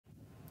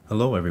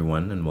Hello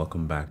everyone and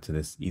welcome back to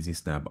this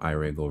EasySnap Eye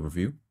Rig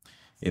overview.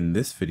 In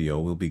this video,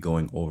 we'll be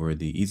going over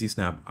the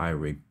EasySnap Eye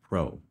Rig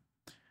PRO.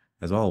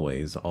 As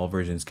always, all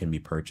versions can be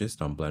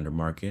purchased on Blender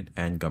Market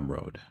and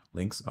Gumroad.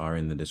 Links are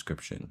in the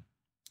description.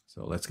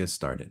 So let's get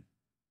started.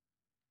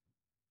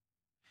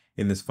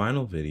 In this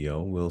final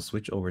video, we'll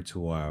switch over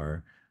to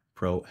our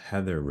Pro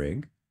Heather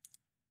rig.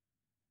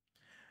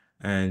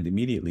 And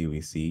immediately we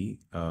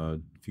see a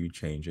few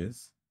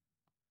changes.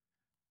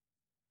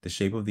 The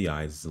shape of the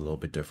eyes is a little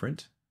bit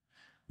different.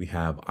 We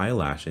have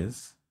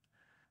eyelashes,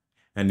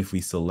 and if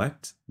we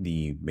select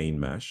the main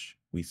mesh,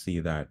 we see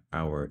that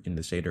in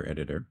the shader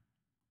editor,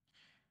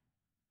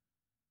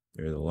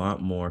 there's a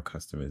lot more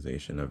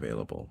customization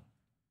available.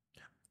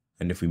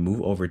 And if we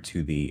move over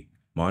to the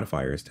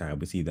modifiers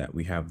tab, we see that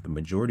we have the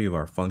majority of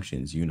our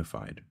functions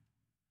unified.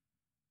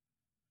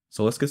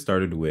 So let's get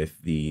started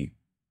with the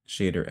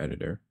shader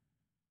editor,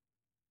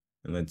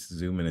 and let's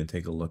zoom in and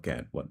take a look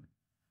at what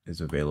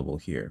is available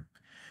here.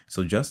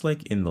 So just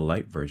like in the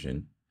light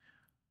version,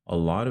 a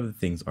lot of the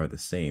things are the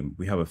same.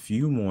 We have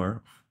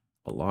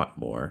a lot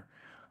more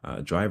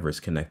drivers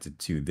connected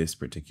to this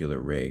particular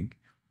rig,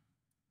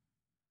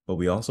 but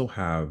we also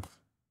have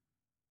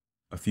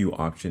a few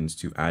options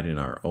to add in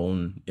our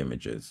own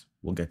images.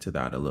 We'll get to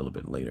that a little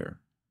bit later.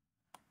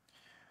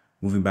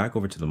 Moving back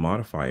over to the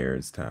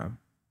modifiers tab,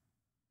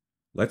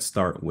 let's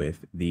start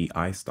with the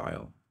eye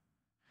style.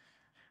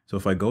 So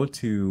if I go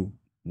to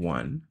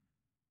 1,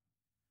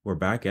 we're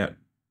back at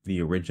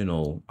the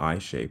original eye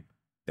shape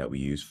that we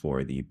use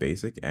for the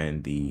basic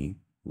and the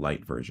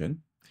light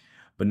version.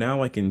 But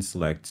now I can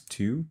select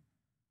 2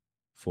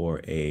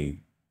 for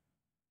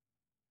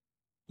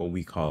what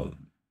we call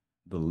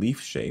the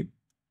leaf shape,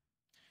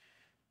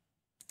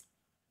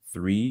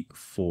 3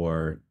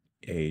 for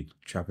a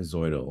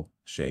trapezoidal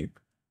shape,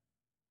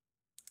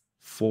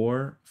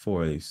 4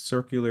 for a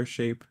circular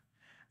shape,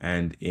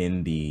 and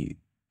in the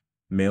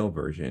male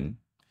version,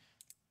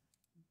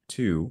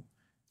 2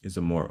 is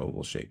a more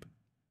oval shape.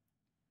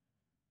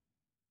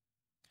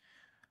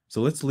 So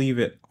let's leave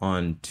it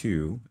on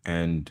 2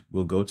 and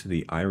we'll go to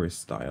the iris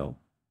style.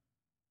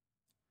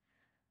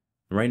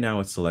 Right now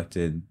it's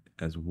selected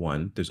as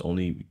 1. There's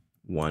only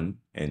 1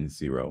 and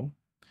 0.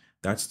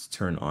 That's to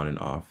turn on and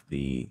off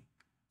the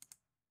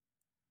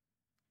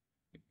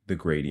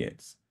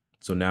gradients.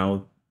 So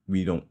now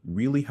we don't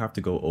really have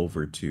to go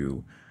over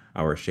to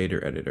our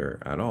shader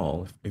editor at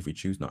all if we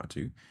choose not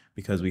to,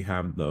 because we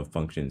have the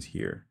functions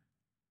here.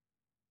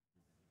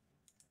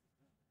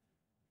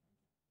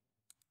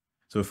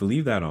 So if we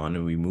leave that on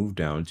and we move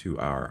down to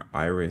our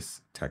iris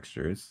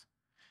textures,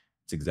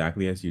 it's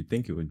exactly as you'd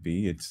think it would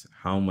be. It's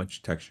how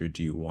much texture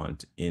do you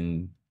want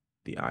in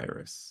the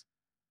iris.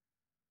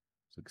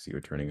 So you can see we're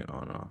turning it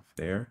on and off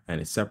there, and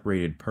it's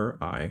separated per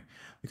eye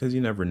because you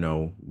never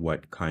know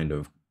what kind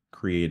of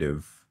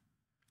creative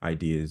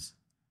ideas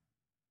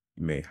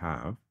you may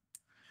have.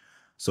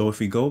 So if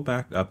we go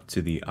back up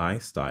to the eye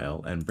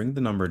style and bring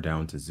the number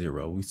down to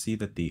 0, we see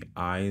that the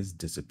eyes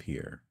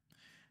disappear.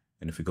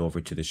 And if we go over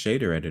to the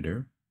shader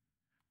editor,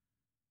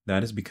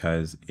 that is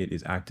because it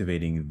is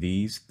activating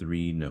these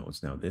 3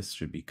 nodes. Now this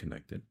should be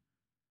connected.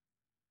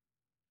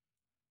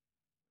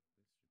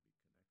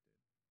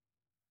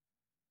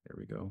 There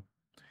we go.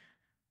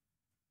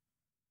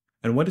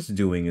 And what it's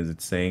doing is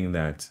it's saying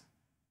that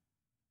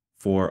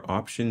for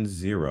option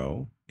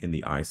 0 in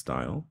the eye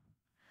style,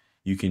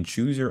 you can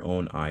choose your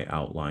own eye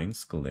outline,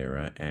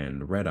 sclera,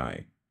 and red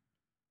eye.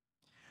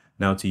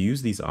 Now to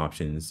use these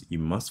options, you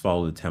must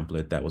follow the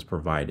template that was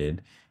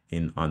provided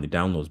on the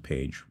downloads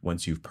page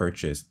once you've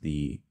purchased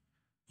the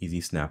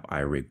EasySnap Eye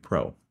Rig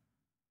PRO.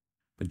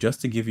 But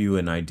just to give you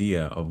an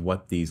idea of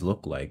what these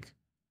look like,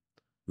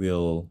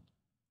 we'll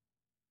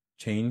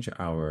change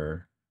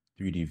our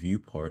 3D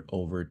viewport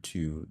over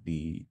to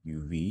the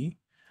UV,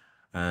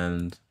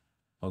 and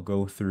I'll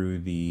go through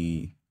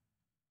the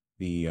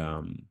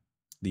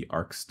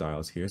arc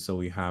styles here. So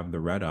we have the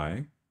red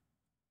eye,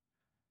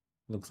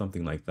 looks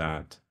something like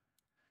that.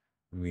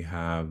 We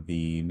have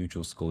the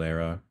neutral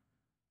sclera,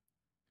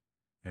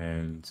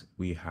 and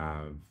we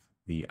have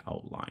the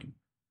outline.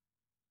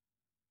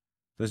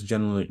 That's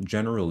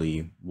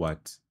generally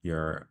what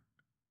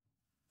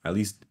at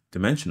least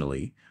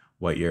dimensionally,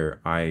 what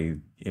your eye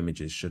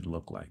images should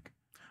look like.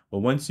 But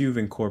once you've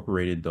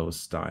incorporated those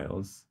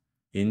styles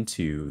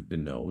into the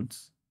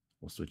nodes,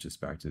 we'll switch this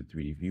back to the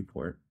 3D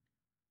viewport,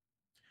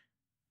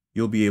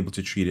 you'll be able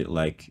to treat it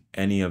like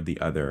any of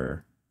the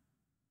other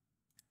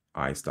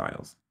eye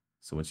styles.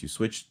 So once you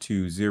switch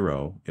to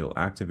 0, it'll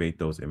activate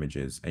those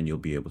images and you'll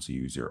be able to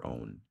use your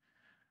own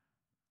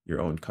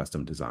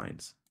custom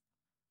designs.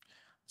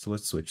 So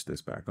let's switch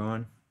this back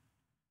on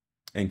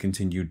and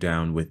continue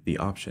down with the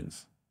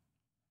options.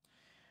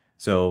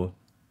 So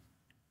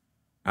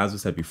as I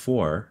said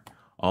before,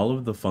 all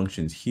of the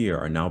functions here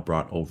are now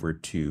brought over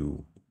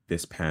to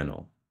this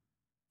panel.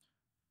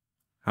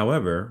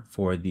 However,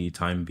 for the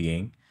time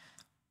being,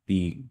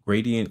 the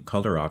gradient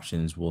color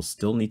options will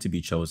still need to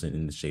be chosen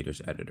in the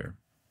shaders editor.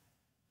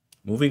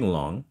 Moving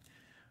along,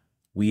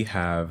 we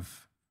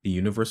have the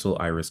universal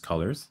iris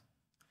colors,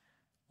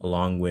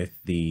 along with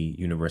the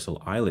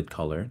universal eyelid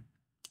color,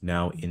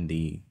 now in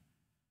the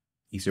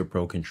ESER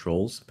Pro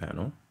controls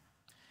panel.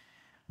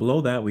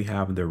 Below that, we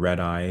have the red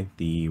eye,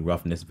 the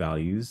roughness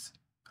values,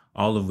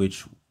 all of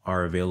which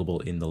are available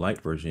in the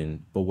light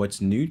version. But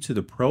what's new to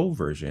the Pro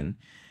version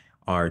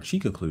are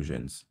cheek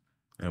occlusions.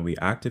 And we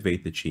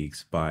activate the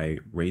cheeks by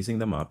raising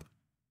them up.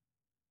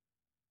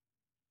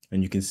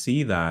 And you can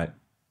see that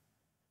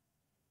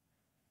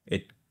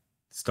it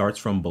starts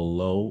from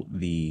below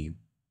the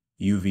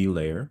UV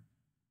layer.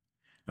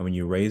 And when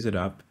you raise it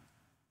up,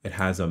 it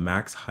has a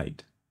max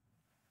height.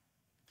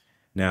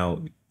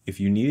 Now, if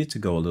you needed to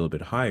go a little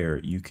bit higher,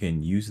 you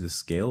can use the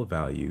scale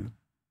value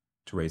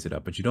to raise it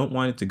up, but you don't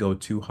want it to go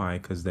too high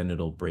because then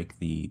it'll break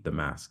the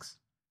masks.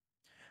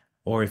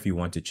 Or if you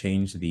want to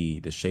change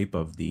the shape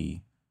of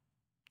the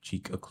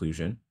cheek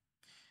occlusion,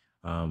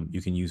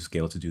 you can use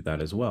scale to do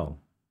that as well.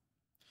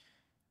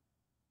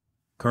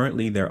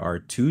 Currently, there are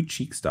 2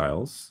 cheek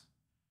styles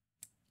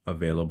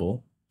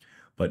available,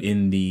 but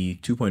in the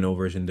 2.0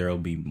 version, there will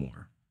be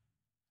more.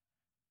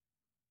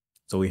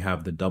 So we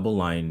have the double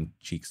line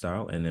cheek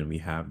style, and then we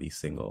have the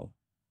single.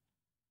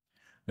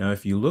 Now,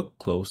 if you look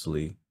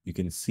closely, you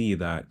can see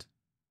that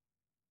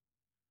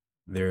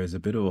there is a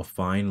bit of a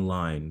fine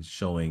line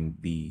showing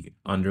the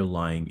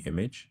underlying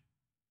image.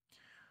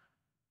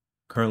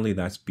 Currently,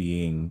 that's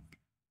being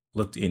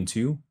looked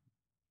into,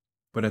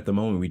 but at the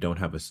moment, we don't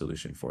have a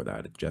solution for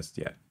that just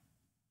yet.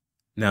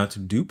 Now, to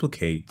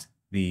duplicate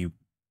the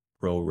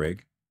Pro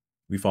rig,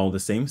 we follow the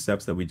same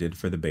steps that we did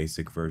for the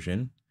basic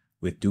version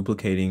with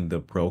duplicating the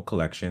Pro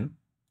collection.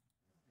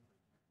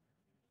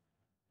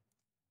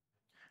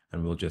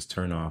 And we'll just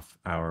turn off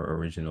our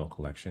original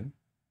collection.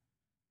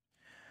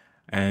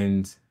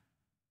 And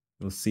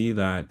you'll see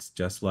that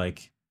just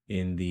like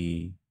in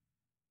the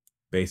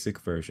basic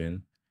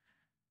version,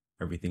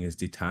 everything is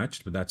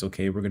detached, but that's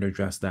okay. We're going to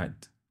address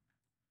that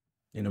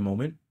in a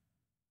moment.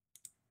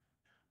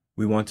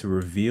 We want to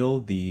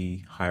reveal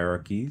the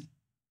hierarchy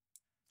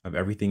of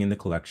everything in the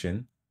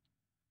collection.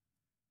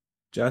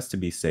 Just to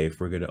be safe,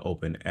 we're going to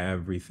open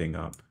everything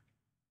up.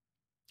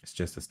 It's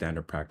just a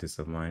standard practice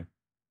of mine.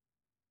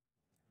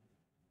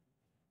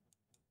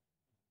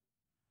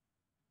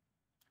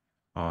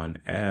 On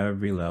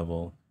every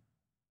level.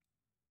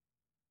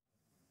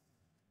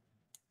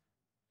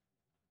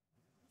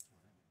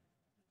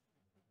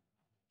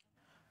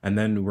 And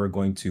then we're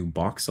going to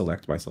box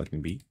select by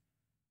selecting B.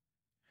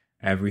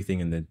 Everything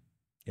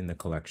in the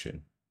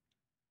collection.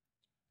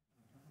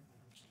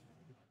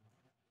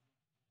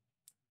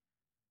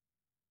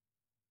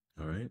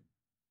 All right,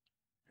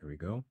 here we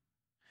go.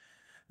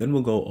 Then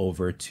we'll go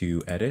over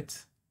to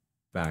edit,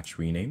 batch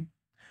rename,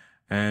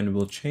 and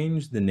we'll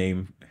change the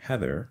name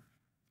Heather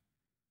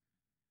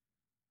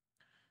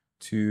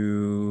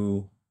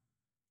to,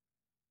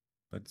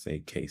 let's say,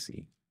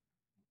 Casey.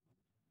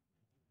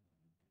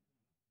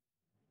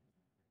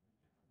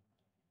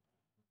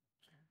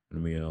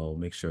 And we'll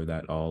make sure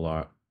that all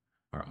our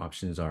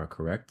options are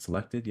correct.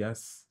 Selected,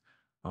 yes.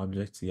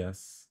 Objects,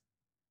 yes.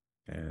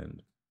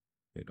 And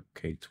hit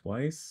OK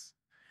twice.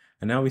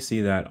 And now we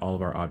see that all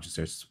of our objects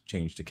are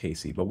changed to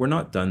Casey, but we're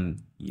not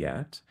done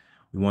yet.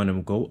 We want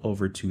to go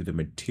over to the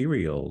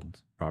material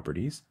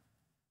properties.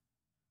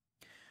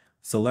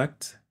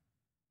 Select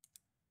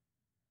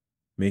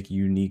make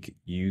unique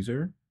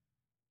user,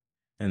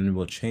 and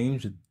we'll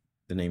change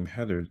the name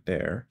Heather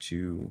there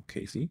to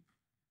Casey.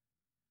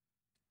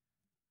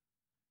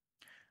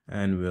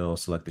 And we'll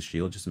select the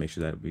shield just to make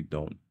sure that we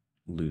don't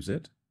lose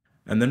it.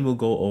 And then we'll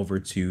go over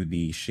to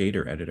the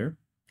shader editor.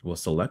 We'll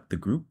select the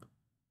group,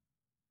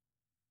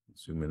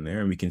 zoom in there,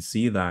 and we can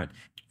see that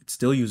it's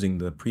still using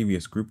the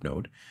previous group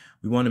node.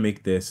 We want to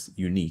make this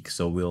unique,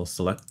 so we'll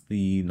select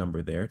the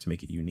number there to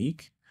make it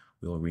unique.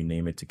 We'll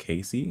rename it to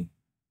Casey.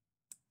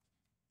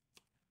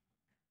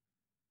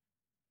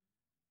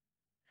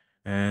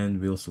 And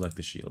we'll select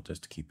the shield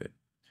just to keep it.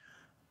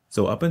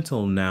 So up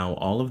until now,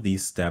 all of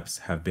these steps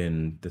have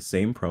been the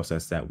same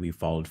process that we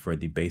followed for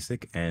the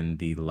basic and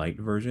the light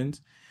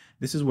versions.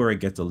 This is where it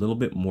gets a little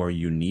bit more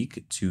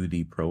unique to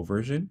the Pro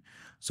version.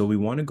 So we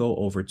want to go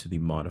over to the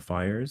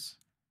modifiers.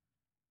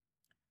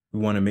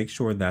 We want to make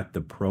sure that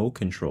the Pro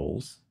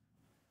controls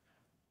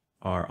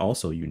are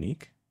also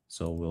unique.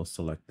 So we'll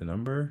select the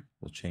number.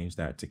 We'll change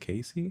that to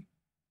Casey.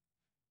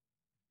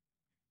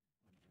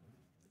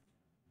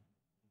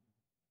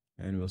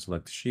 And we'll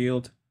select the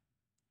shield.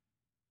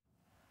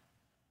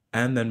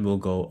 And then we'll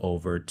go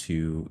over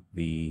to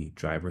the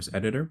drivers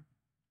editor.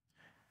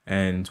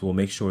 And we'll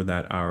make sure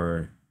that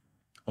our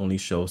only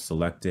show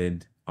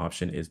selected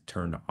option is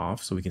turned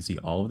off so we can see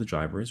all of the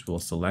drivers. We'll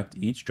select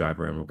each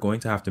driver, and we're going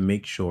to have to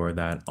make sure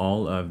that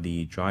all of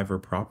the driver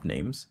prop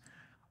names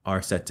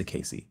are set to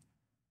Casey.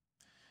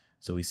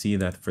 So we see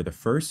that for the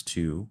first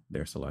 2,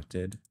 they're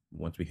selected.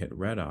 Once we hit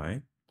red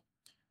eye,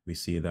 we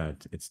see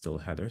that it's still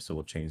Heather, so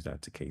we'll change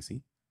that to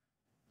Casey.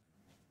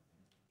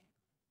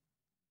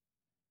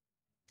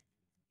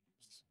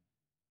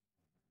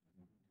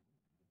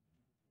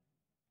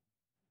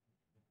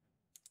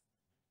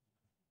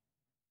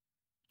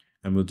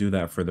 And we'll do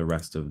that for the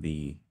rest of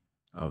the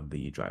of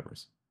the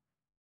drivers.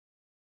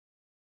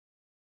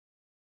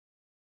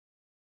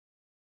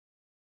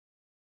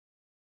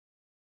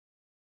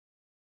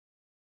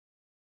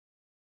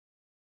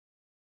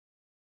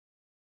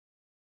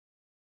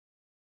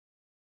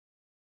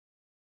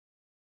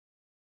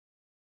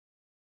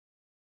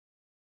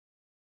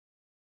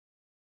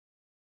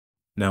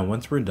 Now,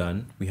 once we're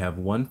done, we have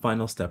one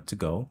final step to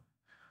go.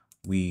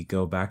 We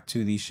go back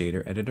to the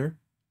shader editor,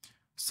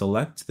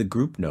 select the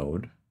group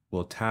node,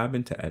 we'll tab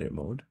into edit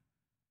mode,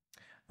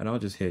 and I'll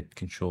just hit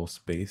Control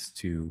Space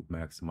to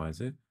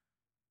maximize it.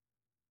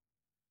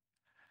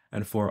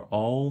 And for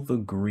all the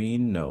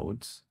green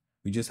nodes,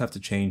 we just have to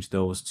change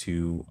those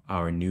to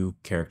our new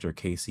character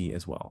Casey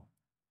as well.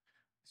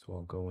 So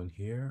I'll go in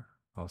here,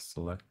 I'll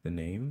select the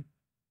name.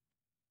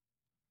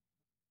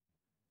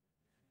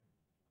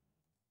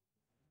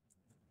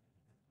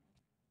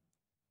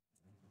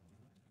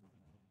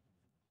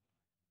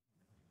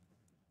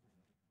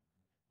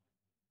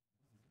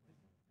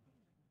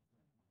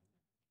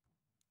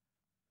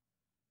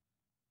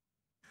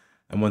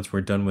 And once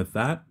we're done with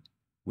that,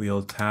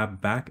 we'll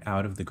tab back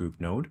out of the group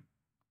node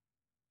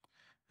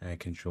and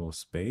Control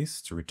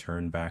Space to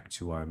return back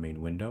to our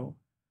main window.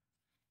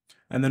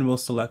 And then we'll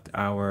select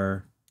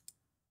our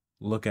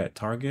look at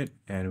target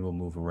and we'll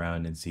move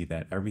around and see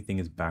that everything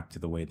is back to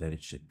the way that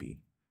it should be.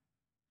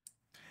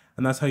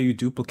 And that's how you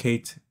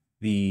duplicate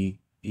the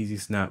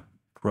EasySnap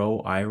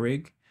Pro Eye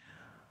Rig.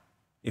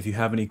 If you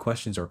have any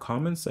questions or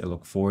comments, I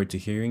look forward to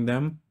hearing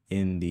them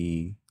in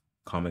the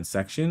comment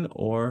section,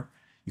 or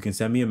you can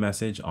send me a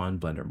message on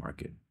Blender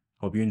Market.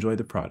 Hope you enjoyed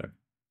the product.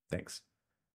 Thanks.